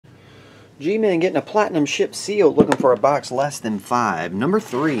G-Men getting a platinum ship sealed, looking for a box less than 5. Number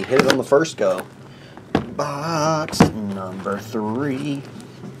 3, hit it on the first go. Box number 3.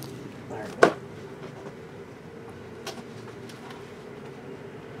 There we go.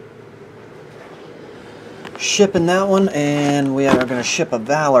 Shipping that one, and we are going to ship a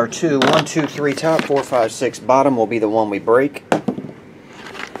Valor too. 1, 2, 3 top, 4, 5, 6 bottom will be the one we break.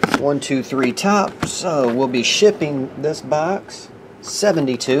 1, 2, 3 top. So we'll be shipping this box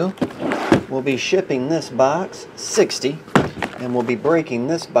 72. We'll be shipping this box 60, and we'll be breaking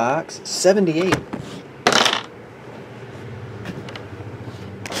this box 78.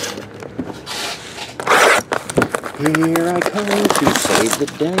 Here I come to save the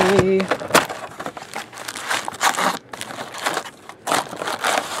day.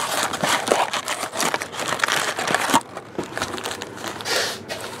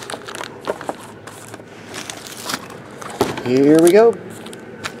 Here we go.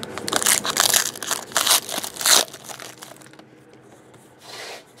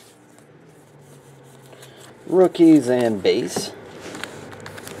 Rookies and base.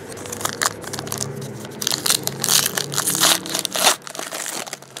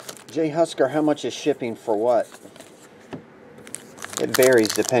 J. Husker, how much is shipping for what? It varies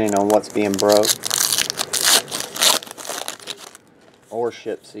depending on what's being broke or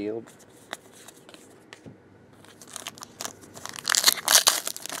ship sealed.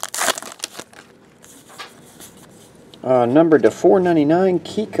 Numbered to $4.99,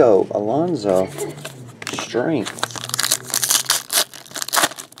 Kiko Alonso. Strength.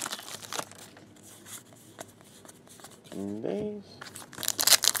 And base.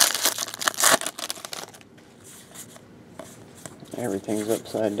 Everything's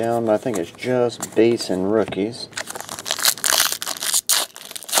upside down, but I think it's just base and rookies.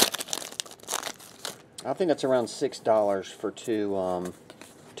 I think it's around $6 for two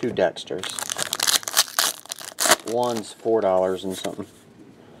Dexters. One's $4 and something.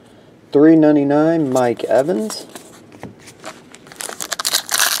 $3.99, Mike Evans.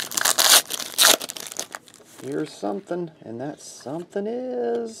 Here's something, and that something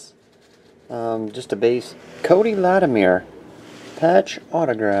is just a base. Cody Latimer, patch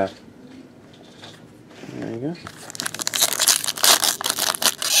autograph. There you go.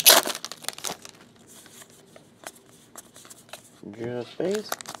 Just base.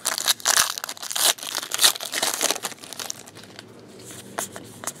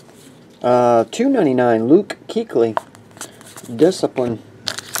 $2.99, Luke Kuechly, Discipline.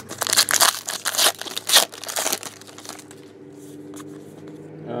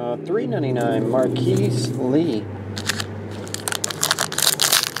 $3.99, Marquise Lee.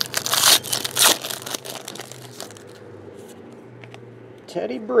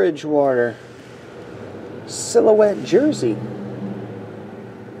 Teddy Bridgewater, silhouette jersey.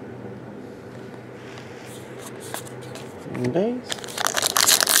 And base.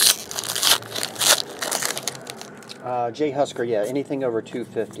 J. Husker, yeah, anything over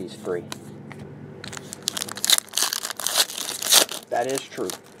 $2.50 is free. That is true.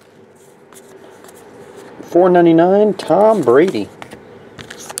 $4.99, Tom Brady.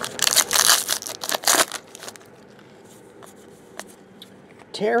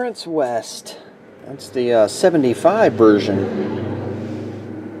 Terrence West. That's the 75 version.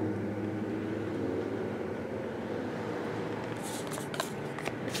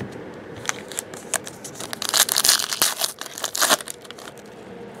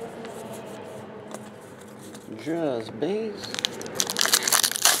 Just base.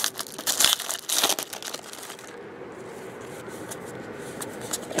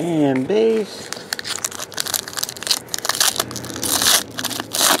 And base.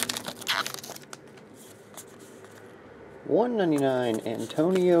 $1.99,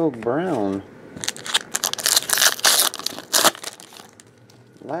 Antonio Brown.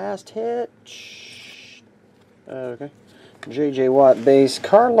 Last hit. Okay. J.J. Watt base.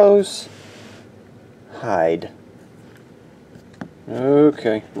 Carlos Hyde.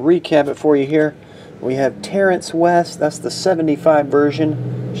 Okay, recap it for you here. We have Terrence West, that's the 75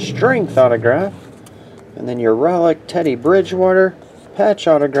 version, strength autograph. And then your relic, Teddy Bridgewater, patch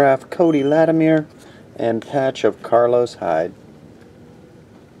autograph, Cody Latimer, and patch of Carlos Hyde.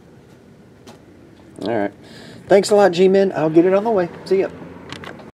 Alright. Thanks a lot, G-Men. I'll get it on the way. See ya.